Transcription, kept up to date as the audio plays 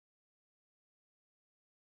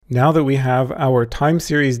Now that we have our time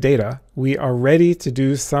series data, we are ready to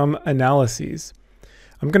do some analyses.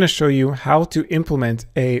 I'm going to show you how to implement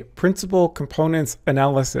a principal components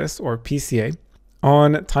analysis, or PCA,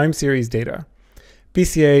 on time series data.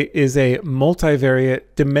 PCA is a multivariate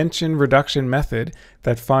dimension reduction method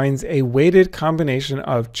that finds a weighted combination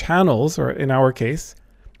of channels, or in our case,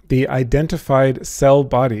 the identified cell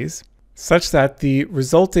bodies, such that the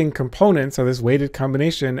resulting components of this weighted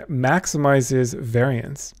combination maximizes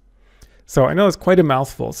variance. So I know it's quite a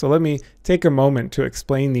mouthful, so let me take a moment to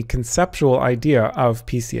explain the conceptual idea of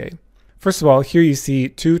PCA. First of all, here you see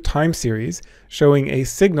two time series showing a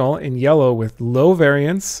signal in yellow with low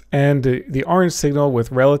variance and the orange signal with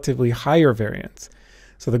relatively higher variance.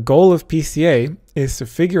 So the goal of PCA is to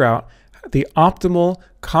figure out the optimal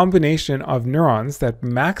combination of neurons that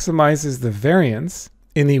maximizes the variance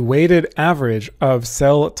in the weighted average of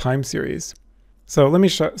cell time series. So let me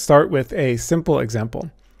start with a simple example.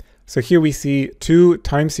 So here we see two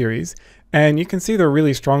time series, and you can see they're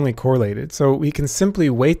really strongly correlated, so we can simply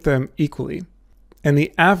weight them equally. And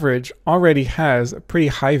the average already has a pretty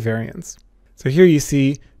high variance. So here you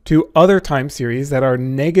see two other time series that are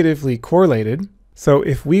negatively correlated. So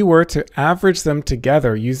if we were to average them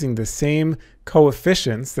together using the same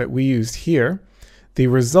coefficients that we used here, the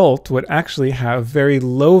result would actually have very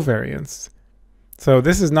low variance. So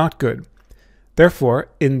this is not good. Therefore,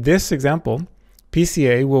 in this example,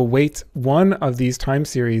 PCA will weight one of these time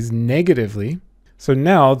series negatively. So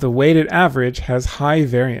now the weighted average has high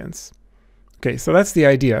variance. Okay, so that's the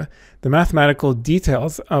idea. The mathematical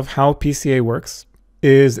details of how PCA works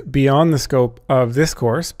is beyond the scope of this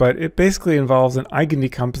course, but it basically involves an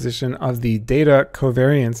eigendecomposition of the data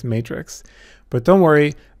covariance matrix. But don't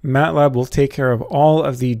worry, MATLAB will take care of all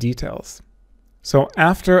of the details. So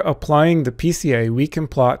after applying the PCA, we can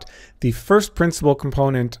plot the first principal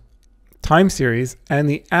component time series and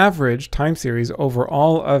the average time series over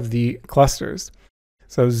all of the clusters.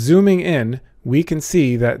 So zooming in, we can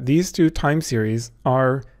see that these two time series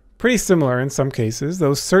are pretty similar in some cases,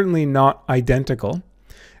 though certainly not identical.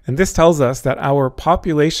 And this tells us that our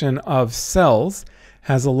population of cells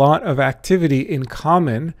has a lot of activity in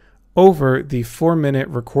common over the 4-minute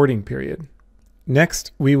recording period.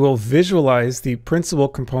 Next, we will visualize the principal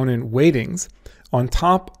component weightings on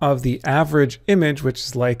top of the average image, which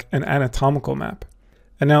is like an anatomical map.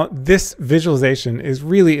 And now this visualization is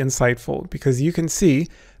really insightful because you can see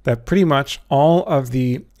that pretty much all of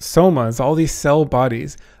the somas, all these cell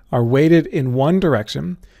bodies, are weighted in one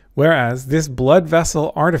direction, whereas this blood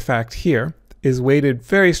vessel artifact here is weighted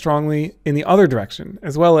very strongly in the other direction,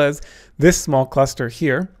 as well as this small cluster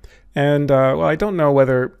here. And well, I don't know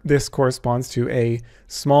whether this corresponds to a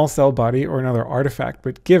small cell body or another artifact,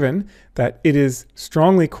 but given that it is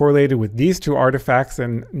strongly correlated with these two artifacts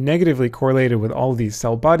and negatively correlated with all of these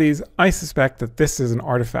cell bodies, I suspect that this is an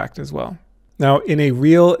artifact as well. Now, in a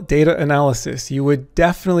real data analysis, you would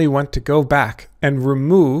definitely want to go back and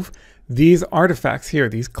remove these artifacts here,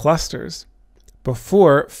 these clusters,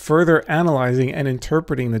 before further analyzing and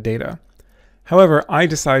interpreting the data. However, I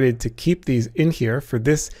decided to keep these in here for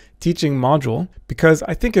this teaching module because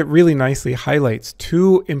I think it really nicely highlights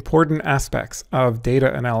two important aspects of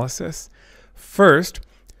data analysis. First,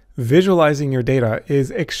 visualizing your data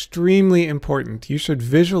is extremely important. You should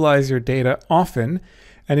visualize your data often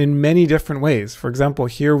and in many different ways. For example,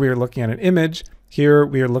 here we are looking at an image. Here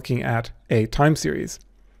we are looking at a time series.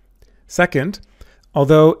 Second,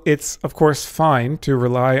 although it's of course fine to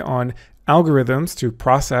rely on algorithms to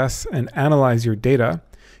process and analyze your data,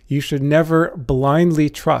 you should never blindly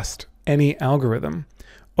trust any algorithm.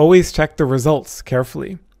 Always check the results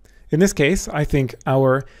carefully. In this case, I think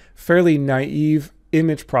our fairly naive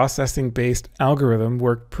image processing based algorithm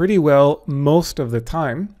worked pretty well most of the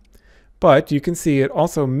time, but you can see it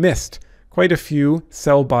also missed quite a few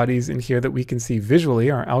cell bodies in here that we can see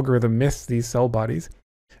visually. Our algorithm missed these cell bodies.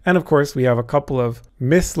 And of course, we have a couple of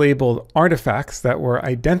mislabeled artifacts that were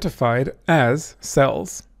identified as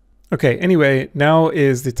cells. Okay, anyway, now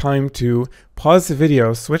is the time to pause the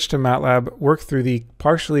video, switch to MATLAB, work through the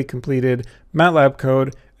partially completed MATLAB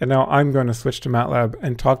code, and now I'm going to switch to MATLAB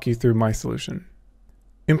and talk you through my solution.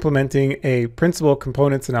 Implementing a principal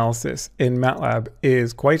components analysis in MATLAB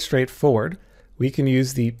is quite straightforward. We can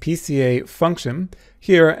use the PCA function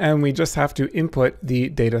here, and we just have to input the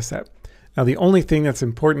data set. Now, the only thing that's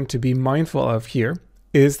important to be mindful of here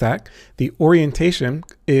is that the orientation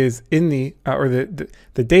is in the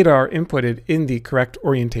data are inputted in the correct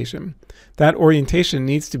orientation. That orientation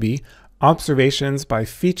needs to be observations by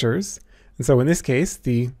features. And so in this case,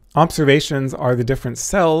 the observations are the different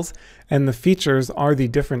cells, and the features are the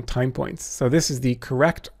different time points. So this is the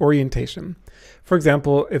correct orientation. For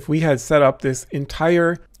example, if we had set up this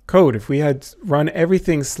entire code, if we had run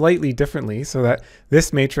everything slightly differently so that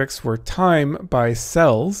this matrix were time by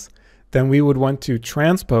cells, then we would want to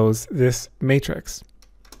transpose this matrix.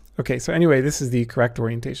 Okay, so anyway, this is the correct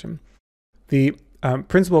orientation. The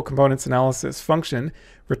principal components analysis function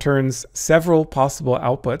returns several possible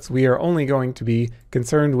outputs. We are only going to be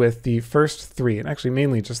concerned with the first three, and actually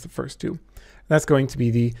mainly just the first two. That's going to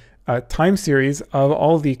be the time series of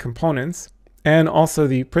all the components and also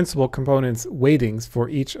the principal components weightings for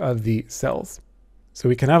each of the cells. So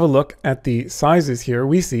we can have a look at the sizes here.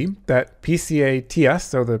 We see that PCA-TS,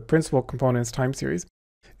 so the principal components time series,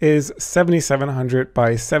 is 7700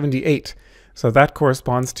 by 78. So that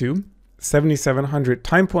corresponds to 7700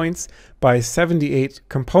 time points by 78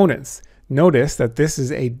 components. Notice that this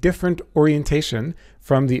is a different orientation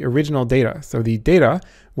from the original data. So the data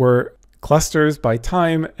were clusters by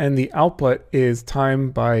time, and the output is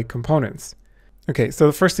time by components. Okay, so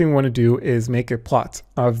the first thing we want to do is make a plot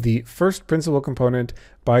of the first principal component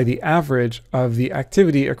by the average of the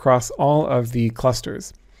activity across all of the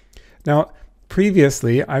clusters. Now,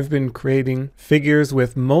 previously, I've been creating figures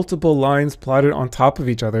with multiple lines plotted on top of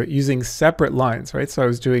each other using separate lines, right? So I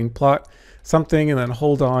was doing plot something and then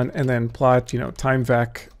hold on and then plot, time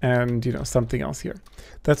vec and, something else here.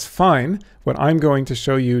 That's fine. What I'm going to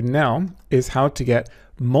show you now is how to get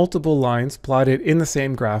multiple lines plotted in the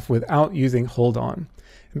same graph without using hold on.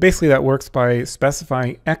 And basically that works by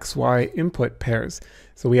specifying x, y input pairs.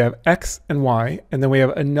 So we have x and y, and then we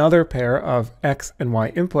have another pair of x and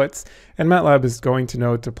y inputs, and MATLAB is going to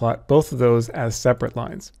know to plot both of those as separate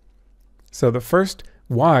lines. So the first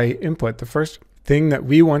y input, the first thing that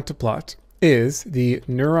we want to plot is the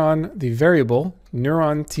variable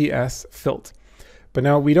neuron TS filt. But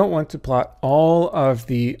now we don't want to plot all of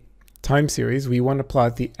the time series. We want to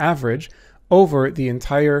plot the average over the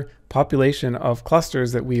entire population of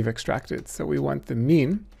clusters that we've extracted. So we want the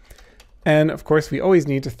mean. And of course, we always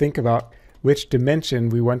need to think about which dimension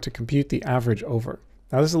we want to compute the average over.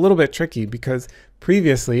 Now, this is a little bit tricky because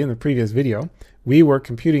previously, in the previous video, we were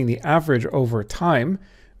computing the average over time,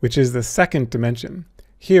 which is the second dimension.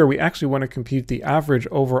 Here, we actually want to compute the average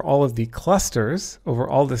over all of the clusters, over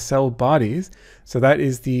all the cell bodies. So that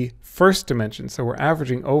is the first dimension. So we're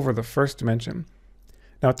averaging over the first dimension.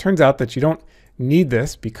 Now, it turns out that you don't need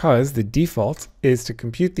this because the default is to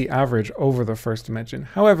compute the average over the first dimension.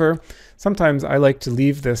 However, sometimes I like to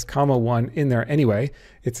leave this (1) in there anyway.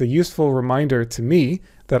 It's a useful reminder to me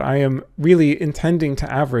that I am really intending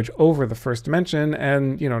to average over the first dimension,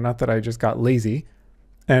 and not that I just got lazy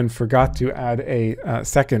and forgot to add a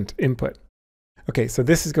second input. Okay, so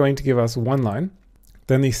this is going to give us one line.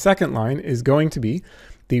 Then the second line is going to be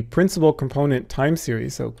the principal component time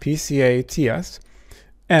series, so PCA-TS.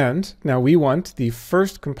 And now we want the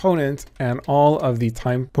first component and all of the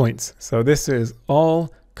time points. So this is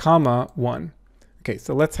all, 1. Okay,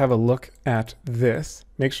 so let's have a look at this.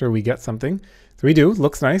 Make sure we get something. So we do,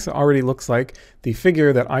 looks nice. It already looks like the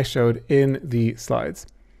figure that I showed in the slides.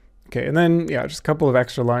 Okay, and then, just a couple of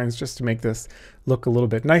extra lines just to make this look a little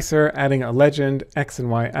bit nicer, adding a legend, X and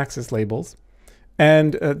Y axis labels.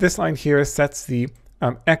 And this line here sets the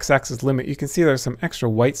x-axis limit. You can see there's some extra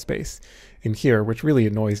white space in here, which really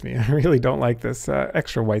annoys me. I really don't like this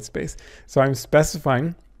extra white space. So I'm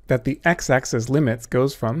specifying that the x-axis limits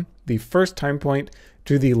goes from the first time point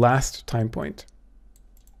to the last time point.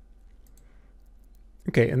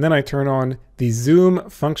 Okay, and then I turn on the zoom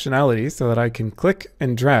functionality so that I can click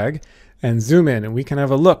and drag and zoom in, and we can have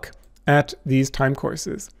a look at these time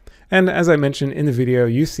courses. And as I mentioned in the video,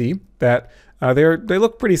 you see that they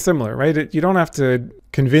look pretty similar, right? You don't have to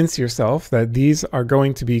convince yourself that these are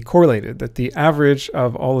going to be correlated, that the average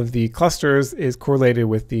of all of the clusters is correlated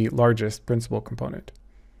with the largest principal component.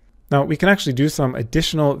 Now, we can actually do some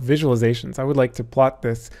additional visualizations. I would like to plot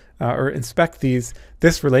this or inspect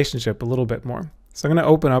this relationship a little bit more. So I'm going to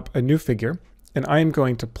open up a new figure, and I am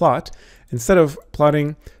going to plot, instead of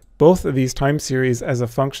plotting both of these time series as a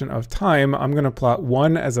function of time, I'm going to plot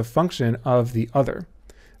one as a function of the other.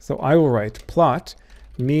 So I will write plot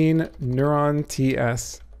mean neuron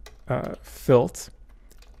TS filt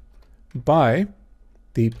by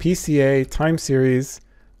the PCA time series,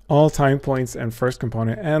 all time points, and first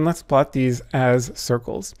component. And let's plot these as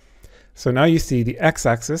circles. So now you see the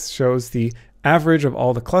x-axis shows the average of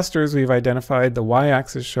all the clusters we've identified. The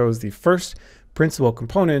y-axis shows the first principal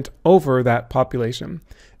component over that population.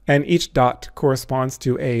 And each dot corresponds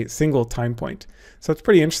to a single time point. So it's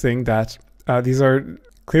pretty interesting that these are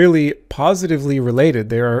clearly positively related.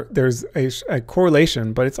 There's a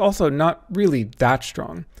correlation, but it's also not really that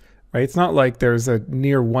strong, right? It's not like there's a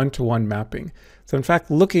near one-to-one mapping. So in fact,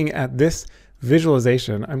 looking at this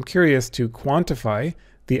visualization, I'm curious to quantify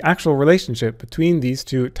the actual relationship between these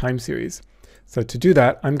two time series. So to do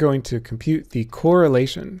that, I'm going to compute the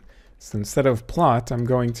correlation. So instead of plot, I'm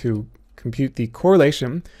going to compute the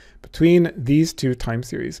correlation between these two time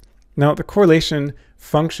series. Now, the correlation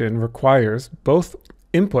function requires both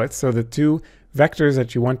inputs, so the two vectors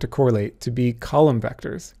that you want to correlate, to be column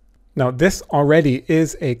vectors. Now, this already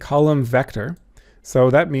is a column vector, so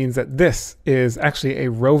that means that this is actually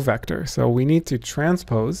a row vector. So we need to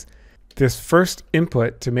transpose this first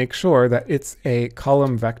input to make sure that it's a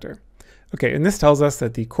column vector. Okay, and this tells us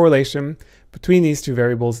that the correlation between these two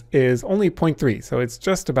variables is only 0.3, so it's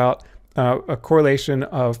just about a correlation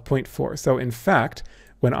of 0.4. So in fact,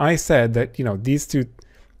 when I said that, these two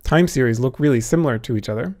time series look really similar to each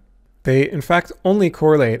other, they in fact only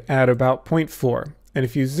correlate at about 0.4. And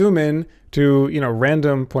if you zoom in to,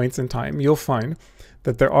 random points in time, you'll find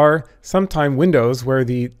that there are some time windows where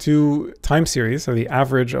the two time series, so the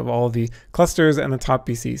average of all the clusters and the top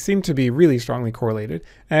BC, seem to be really strongly correlated,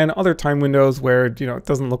 and other time windows where, it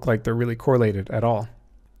doesn't look like they're really correlated at all.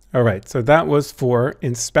 All right, so that was for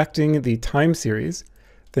inspecting the time series.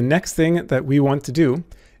 The next thing that we want to do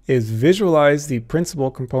is visualize the principal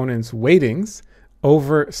component's weightings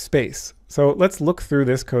over space. So let's look through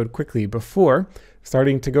this code quickly before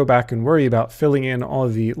starting to go back and worry about filling in all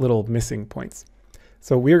of the little missing points.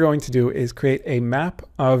 So what we're going to do is create a map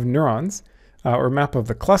of neurons, or map of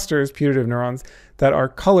the clusters, putative neurons, that are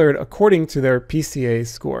colored according to their PCA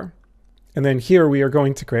score. And then here we are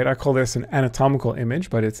going to create, I call this an anatomical image,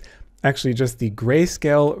 but it's actually just the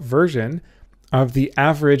grayscale version of the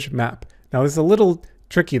average map. Now this is a little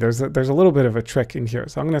tricky. There's a little bit of a trick in here.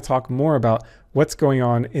 So I'm going to talk more about what's going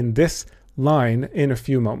on in this line in a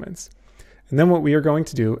few moments. And then what we are going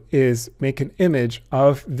to do is make an image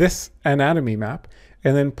of this anatomy map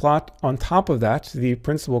and then plot on top of that the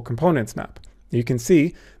principal components map. You can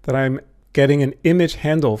see that I'm getting an image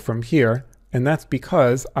handle from here, and that's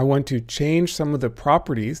because I want to change some of the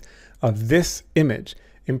properties of this image.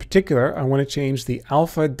 In particular, I want to change the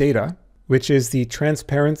alpha data, which is the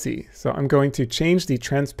transparency. So I'm going to change the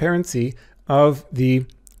transparency of the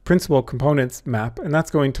principal components map, and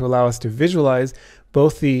that's going to allow us to visualize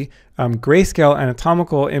both the grayscale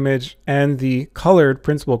anatomical image and the colored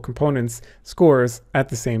principal components scores at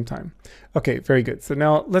the same time. Okay, very good. So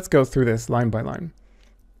now let's go through this line by line.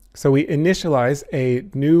 So we initialize a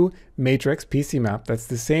new matrix PC map that's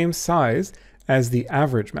the same size as the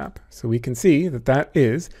average map. So we can see that that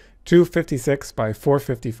is 256 by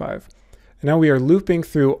 455. And now we are looping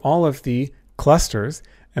through all of the clusters,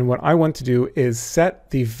 and what I want to do is set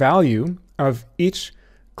the value of each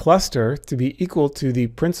cluster to be equal to the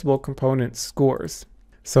principal component scores.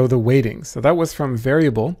 So the weightings. So that was from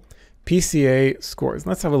variable PCA scores.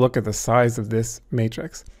 Let's have a look at the size of this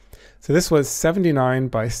matrix. So this was 79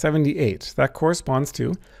 by 78. That corresponds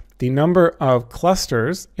to the number of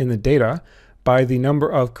clusters in the data by the number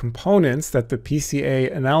of components that the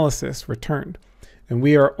PCA analysis returned. And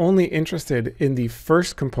we are only interested in the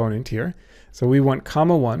first component here. So we want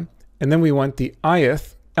comma 1, and then we want the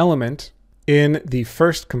ith element in the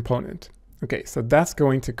first component. Okay, so that's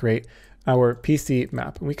going to create our PC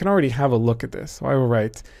map. And we can already have a look at this. So I will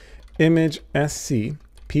write image sc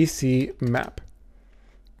PC map.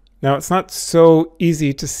 Now it's not so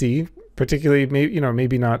easy to see, particularly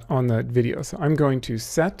maybe not on the video. So I'm going to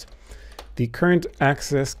set the current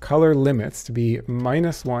axis color limits to be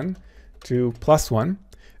 -1 to +1.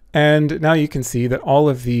 And now you can see that all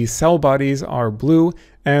of the cell bodies are blue,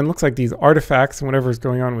 and looks like these artifacts and whatever is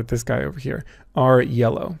going on with this guy over here are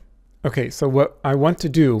yellow. Okay, so what I want to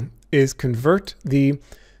do is convert the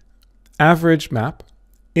average map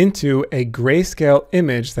into a grayscale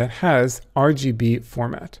image that has RGB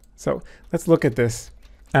format. So let's look at this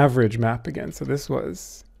average map again. So this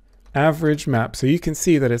was average map. So you can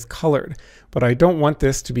see that it's colored, but I don't want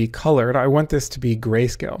this to be colored. I want this to be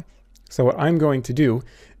grayscale. So what I'm going to do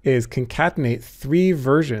is concatenate 3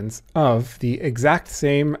 versions of the exact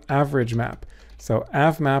same average map. So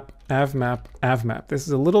avmap, avmap, avmap. This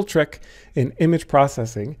is a little trick in image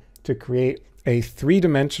processing to create a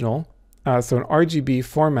 3-dimensional, so an RGB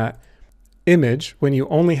format image when you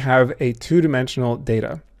only have a 2-dimensional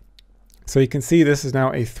data. So you can see this is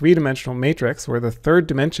now a 3-dimensional matrix where the 3rd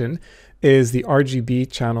dimension is the RGB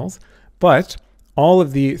channels, but all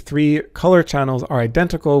of the 3 color channels are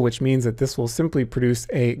identical, which means that this will simply produce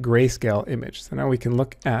a grayscale image. So now we can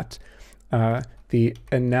look at the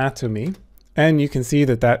anatomy, and you can see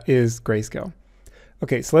that that is grayscale.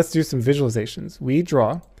 Okay, so let's do some visualizations. We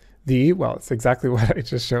draw well, it's exactly what I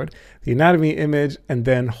just showed, the anatomy image, and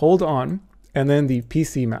then hold on, and then the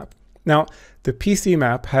PC map. Now, the PC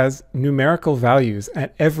map has numerical values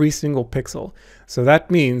at every single pixel. So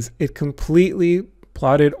that means it completely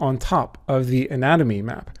plotted on top of the anatomy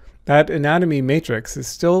map. That anatomy matrix is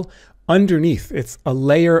still underneath. It's a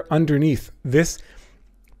layer underneath this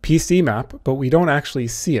PC map, but we don't actually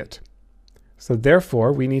see it. So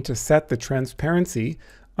therefore, we need to set the transparency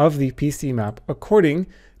of the PC map according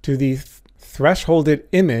to the thresholded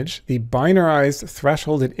image, the binarized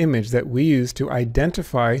thresholded image that we use to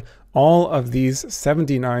identify all of these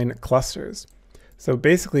 79 clusters. So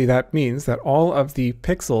basically that means that all of the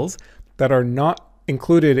pixels that are not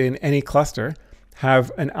included in any cluster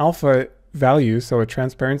have an alpha value, so a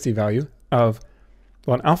transparency value of,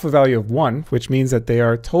 well, an alpha value of 1, which means that they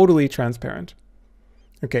are totally transparent.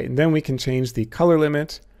 Okay, and then we can change the color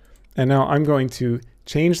limit. And now I'm going to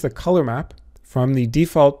change the color map from the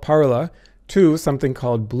default parallel to something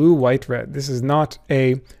called blue, white, red. This is not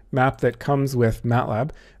a map that comes with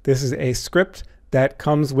MATLAB. This is a script that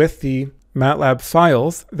comes with the MATLAB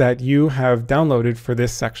files that you have downloaded for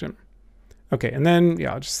this section. Okay, and then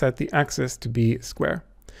yeah, I'll just set the axis to be square.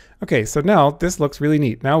 Okay, so now this looks really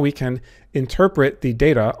neat. Now we can interpret the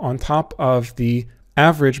data on top of the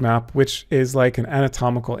average map, which is like an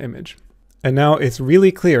anatomical image. And now it's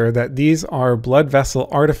really clear that these are blood vessel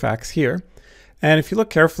artifacts here. And if you look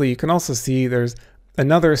carefully, you can also see there's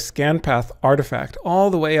another scan path artifact all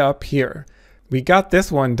the way up here. We got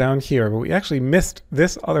this one down here, but we actually missed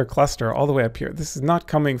this other cluster all the way up here. This is not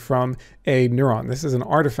coming from a neuron. This is an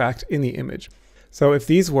artifact in the image. So if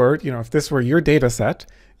these were, if this were your data set,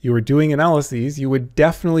 you were doing analyses, you would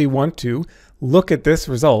definitely want to look at this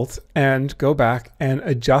result and go back and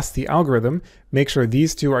adjust the algorithm. Make sure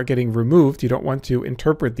these two are getting removed. You don't want to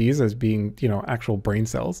interpret these as being, actual brain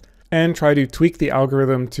cells. And try to tweak the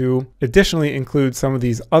algorithm to additionally include some of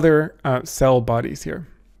these other cell bodies here.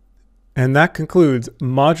 And that concludes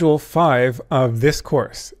Module 5 of this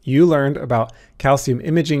course. You learned about calcium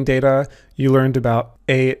imaging data. You learned about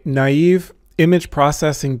a naive image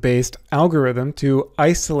processing based algorithm to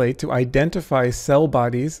isolate, to identify cell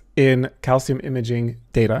bodies in calcium imaging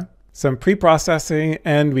data, some pre-processing,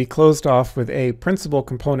 and we closed off with a principal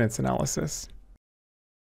components analysis.